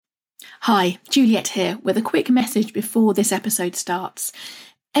Hi, Juliet here with a quick message before this episode starts.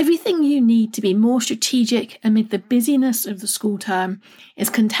 Everything you need to be more strategic amid the busyness of the school term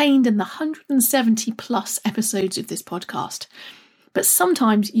is contained in the 170 plus episodes of this podcast. But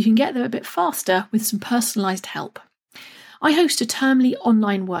sometimes you can get there a bit faster with some personalised help. I host a termly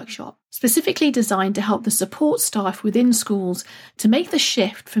online workshop specifically designed to help the support staff within schools to make the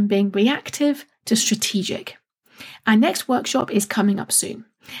shift from being reactive to strategic. Our next workshop is coming up soon,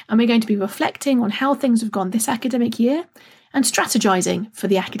 and we're going to be reflecting on how things have gone this academic year and strategising for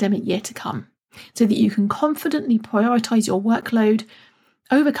the academic year to come, so that you can confidently prioritise your workload,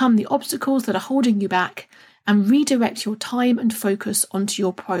 overcome the obstacles that are holding you back, and redirect your time and focus onto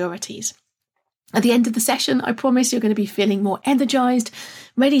your priorities. At the end of the session, I promise you're going to be feeling more energised,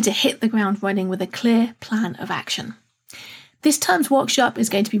 ready to hit the ground running with a clear plan of action. This term's workshop is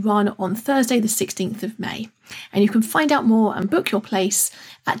going to be run on Thursday the 16th of May, and you can find out more and book your place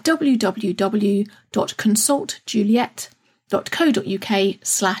at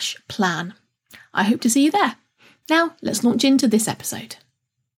www.consultjuliet.co.uk/plan. I hope to see you there. Now, let's launch into this episode.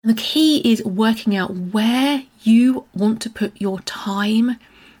 The key is working out where you want to put your time,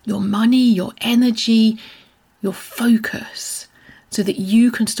 your money, your energy, your focus, so that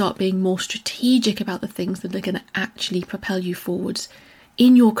you can start being more strategic about the things that are going to actually propel you forwards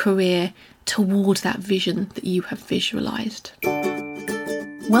in your career towards that vision that you have visualised.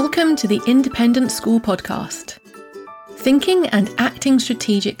 Welcome to the Independent School Podcast. Thinking and acting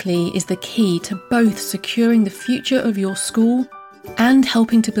strategically is the key to both securing the future of your school and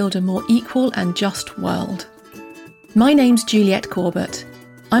helping to build a more equal and just world. My name's Juliet Corbett.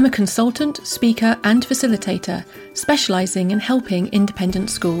 I'm a consultant, speaker and facilitator specialising in helping independent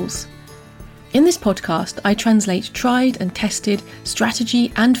schools. In this podcast, I translate tried and tested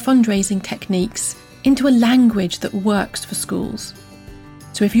strategy and fundraising techniques into a language that works for schools.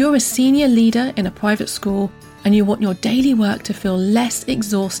 So if you're a senior leader in a private school and you want your daily work to feel less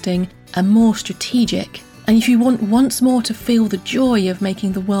exhausting and more strategic, and if you want once more to feel the joy of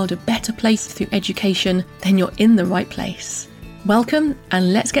making the world a better place through education, then you're in the right place. Welcome,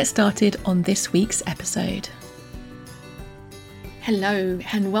 and let's get started on this week's episode. Hello,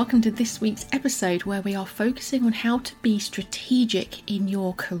 and welcome to this week's episode where we are focusing on how to be strategic in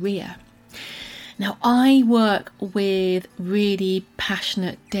your career. Now, I work with really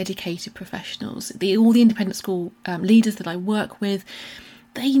passionate, dedicated professionals. All the independent school leaders that I work with,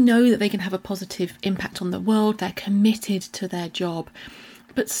 they know that they can have a positive impact on the world. They're committed to their job.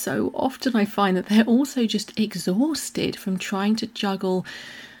 But so often I find that they're also just exhausted from trying to juggle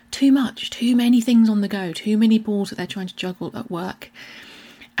too many things on the go, too many balls that they're trying to juggle at work.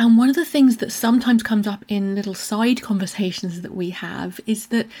 And one of the things that sometimes comes up in little side conversations that we have is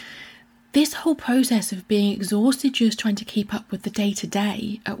that this whole process of being exhausted just trying to keep up with the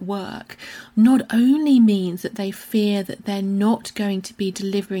day-to-day at work not only means that they fear that they're not going to be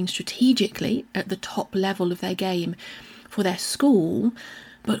delivering strategically at the top level of their game for their school,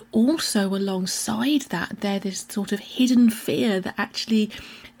 but also alongside that, there's this sort of hidden fear that actually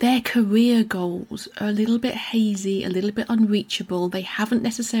their career goals are a little bit hazy, a little bit unreachable. They haven't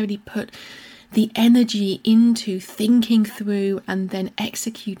necessarily put the energy into thinking through and then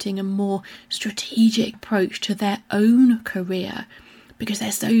executing a more strategic approach to their own career because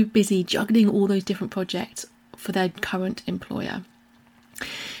they're so busy juggling all those different projects for their current employer.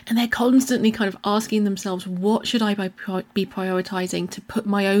 And they're constantly kind of asking themselves, what should I be prioritising to put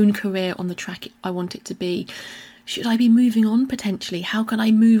my own career on the track I want it to be? Should I be moving on potentially? How can I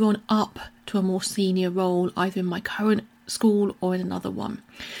move on up to a more senior role, either in my current school or in another one?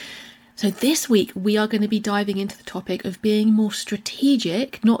 So this week, we are going to be diving into the topic of being more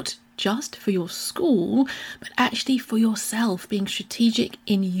strategic, not just for your school, but actually for yourself, being strategic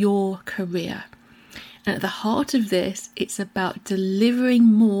in your career. And at the heart of this, it's about delivering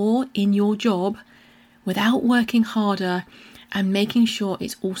more in your job without working harder and making sure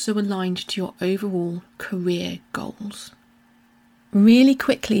it's also aligned to your overall career goals. Really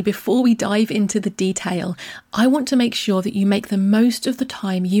quickly, before we dive into the detail, I want to make sure that you make the most of the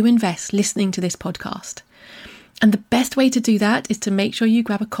time you invest listening to this podcast. And the best way to do that is to make sure you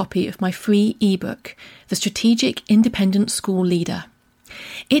grab a copy of my free ebook, The Strategic Independent School Leader.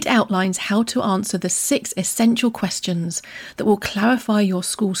 It outlines how to answer the 6 essential questions that will clarify your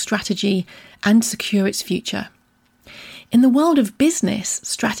school strategy and secure its future. In the world of business,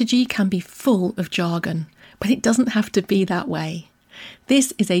 strategy can be full of jargon, but it doesn't have to be that way.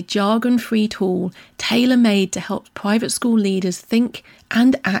 This is a jargon-free tool tailor-made to help private school leaders think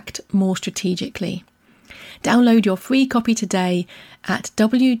and act more strategically. Download your free copy today at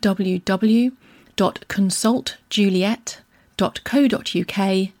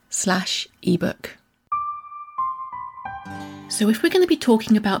www.consultjuliet.co.uk podcast.com/ebook. So if we're going to be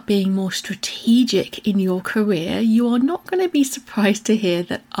talking about being more strategic in your career, you are not going to be surprised to hear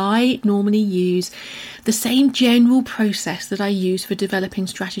that I normally use the same general process that I use for developing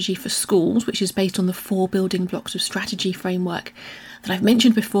strategy for schools, which is based on the 4 building blocks of strategy framework that I've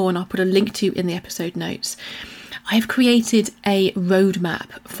mentioned before, and I'll put a link to in the episode notes. I've created a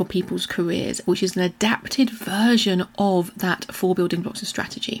roadmap for people's careers, which is an adapted version of that 4 building blocks of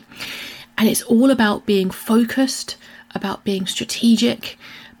strategy. And it's all about being focused, about being strategic,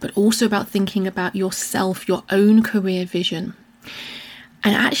 but also about thinking about yourself, your own career vision.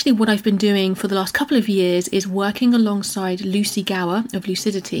 And actually what I've been doing for the last couple of years is working alongside Lucy Gower of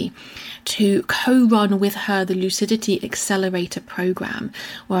Lucidity to co-run with her the Lucidity Accelerator program,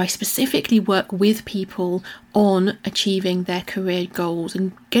 where I specifically work with people on achieving their career goals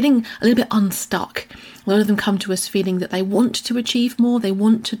and getting a little bit unstuck. A lot of them come to us feeling that they want to achieve more, they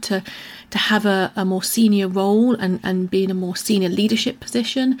want to have a more senior role and be in a more senior leadership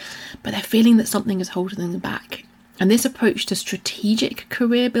position, but they're feeling that something is holding them back. And this approach to strategic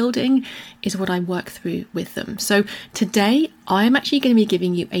career building is what I work through with them. So today, I'm actually going to be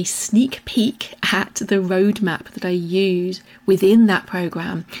giving you a sneak peek at the roadmap that I use within that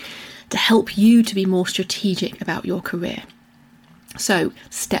program to help you to be more strategic about your career. So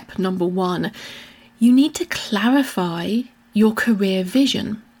step number 1, you need to clarify your career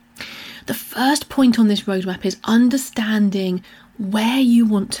vision. The first point on this roadmap is understanding where you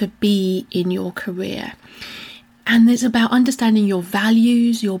want to be in your career. And it's about understanding your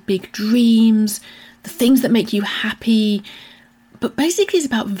values, your big dreams, the things that make you happy. But basically it's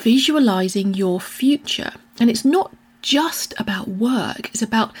about visualizing your future. And it's not just about work. It's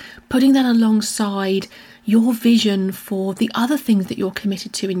about putting that alongside your vision for the other things that you're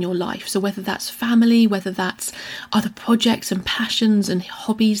committed to in your life. So whether that's family, whether that's other projects and passions and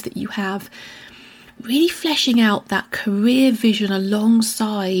hobbies that you have, really fleshing out that career vision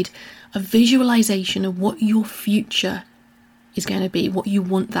alongside a visualization of what your future is going to be, what you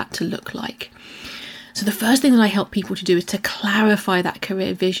want that to look like. So the first thing that I help people to do is to clarify that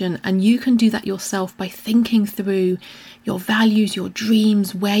career vision, and you can do that yourself by thinking through your values, your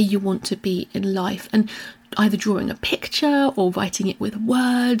dreams, where you want to be in life, and either drawing a picture or writing it with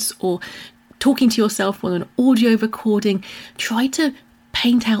words or talking to yourself on an audio recording. Try to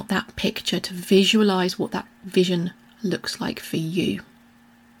paint out that picture to visualize what that vision looks like for you.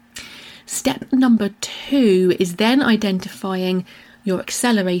 Step number 2 is then identifying your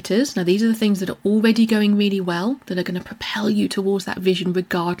accelerators. Now, these are the things that are already going really well, that are going to propel you towards that vision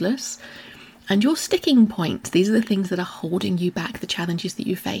regardless. And your sticking points, these are the things that are holding you back, the challenges that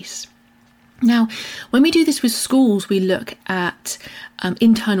you face. Now, when we do this with schools, we look at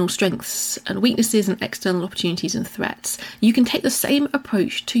internal strengths and weaknesses and external opportunities and threats. You can take the same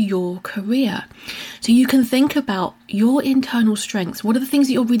approach to your career. So you can think about your internal strengths. What are the things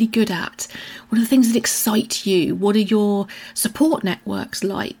that you're really good at? What are the things that excite you? What are your support networks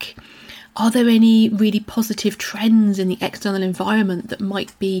like? Are there any really positive trends in the external environment that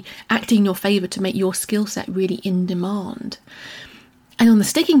might be acting in your favour to make your skill set really in demand? And on the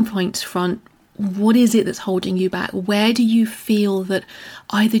sticking points front, what is it that's holding you back? Where do you feel that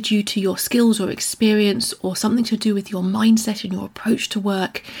either due to your skills or experience or something to do with your mindset and your approach to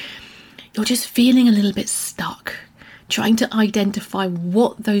work, you're just feeling a little bit stuck? Trying to identify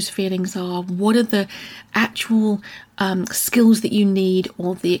what those feelings are, what are the actual skills that you need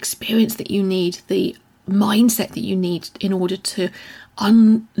or the experience that you need, the mindset that you need in order to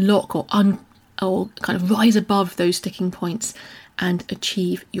unlock or kind of rise above those sticking points and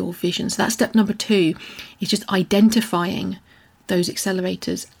achieve your vision. So that's step number 2, is just identifying those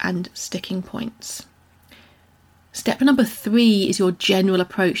accelerators and sticking points. Step number 3 is your general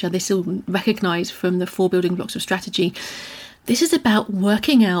approach. Now, this you'll recognise from the 4 building blocks of strategy. This is about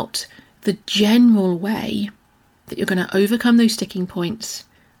working out the general way that you're going to overcome those sticking points,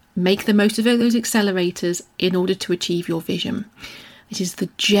 make the most of those accelerators in order to achieve your vision. This is the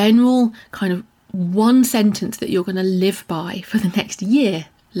general kind of one sentence that you're going to live by for the next year,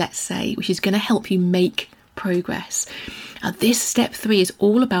 let's say, which is going to help you make progress. Now, this step 3 is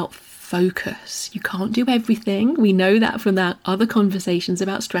all about focus. You can't do everything. We know that from our other conversations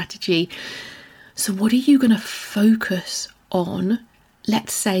about strategy. So what are you going to focus on,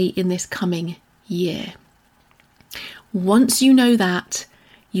 let's say, in this coming year? Once you know that,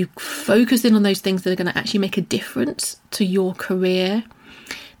 you focus in on those things that are going to actually make a difference to your career,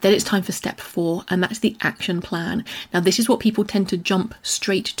 then it's time for step 4, and that's the action plan. Now, this is what people tend to jump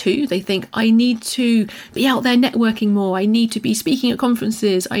straight to. They think, I need to be out there networking more. I need to be speaking at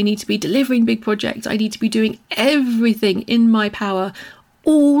conferences. I need to be delivering big projects. I need to be doing everything in my power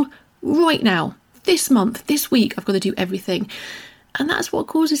all right now. This month, this week, I've got to do everything. And that's what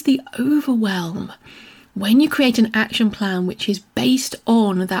causes the overwhelm. When you create an action plan which is based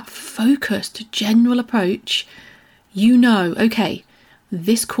on that focused general approach, you know, okay,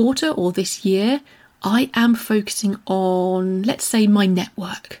 this quarter or this year, I am focusing on, let's say, my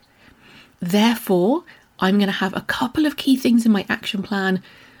network. Therefore, I'm going to have a couple of key things in my action plan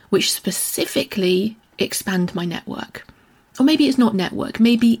which specifically expand my network. Or maybe it's not network,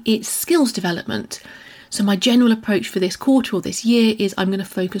 maybe it's skills development. So my general approach for this quarter or this year is I'm going to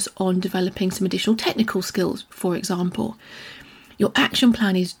focus on developing some additional technical skills, for example. Your action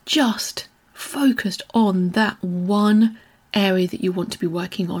plan is just focused on that one area that you want to be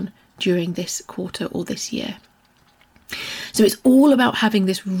working on during this quarter or this year. So it's all about having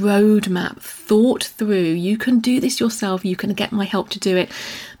this roadmap thought through. You can do this yourself, you can get my help to do it,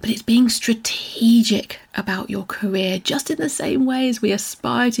 but it's being strategic about your career, just in the same way as we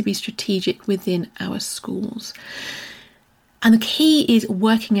aspire to be strategic within our schools. And the key is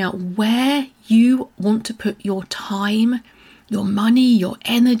working out where you want to put your time, your money, your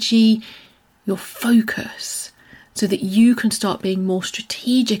energy, your focus, so that you can start being more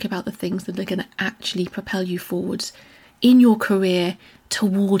strategic about the things that are going to actually propel you forwards in your career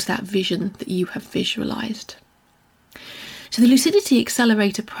towards that vision that you have visualized. So the Lucidity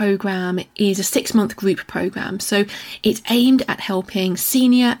Accelerator program is a 6-month group program. So it's aimed at helping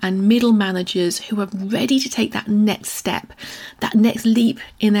senior and middle managers who are ready to take that next step, that next leap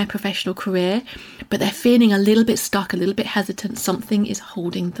in their professional career, but they're feeling a little bit stuck, a little bit hesitant, something is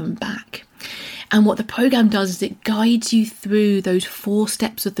holding them back. And what the program does is it guides you through those 4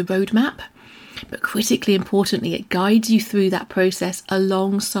 steps of the roadmap. But critically importantly, it guides you through that process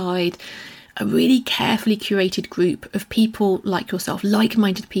alongside a really carefully curated group of people like yourself,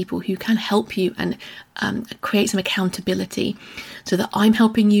 like-minded people who can help you and create some accountability so that I'm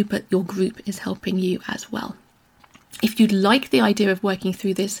helping you, but your group is helping you as well. If you'd like the idea of working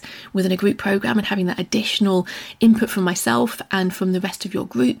through this within a group program and having that additional input from myself and from the rest of your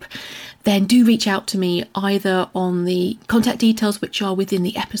group, then do reach out to me either on the contact details which are within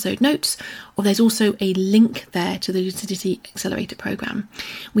the episode notes, or there's also a link there to the Lucidity Accelerator program.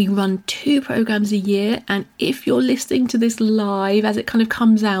 We run 2 programs a year, and if you're listening to this live as it kind of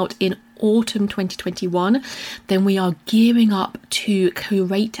comes out in autumn 2021, then we are gearing up to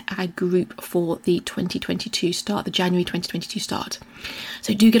curate our group for the 2022 start, the January 2022 start.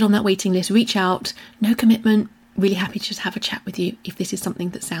 So do get on that waiting list, reach out, no commitment, really happy to just have a chat with you if this is something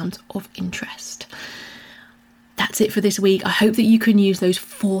that sounds of interest. That's it for this week. I hope that you can use those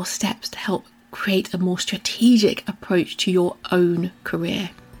 4 steps to help create a more strategic approach to your own career.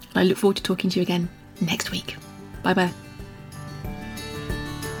 And I look forward to talking to you again next week. Bye bye.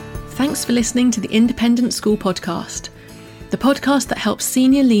 Thanks for listening to the Independent School Podcast, the podcast that helps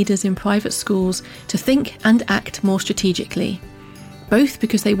senior leaders in private schools to think and act more strategically, both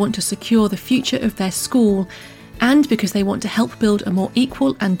because they want to secure the future of their school and because they want to help build a more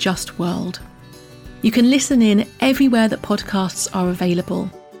equal and just world. You can listen in everywhere that podcasts are available.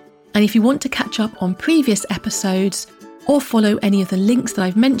 And if you want to catch up on previous episodes or follow any of the links that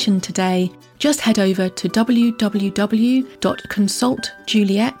I've mentioned today, just head over to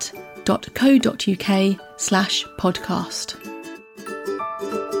www.consultjuliet.co.uk/podcast.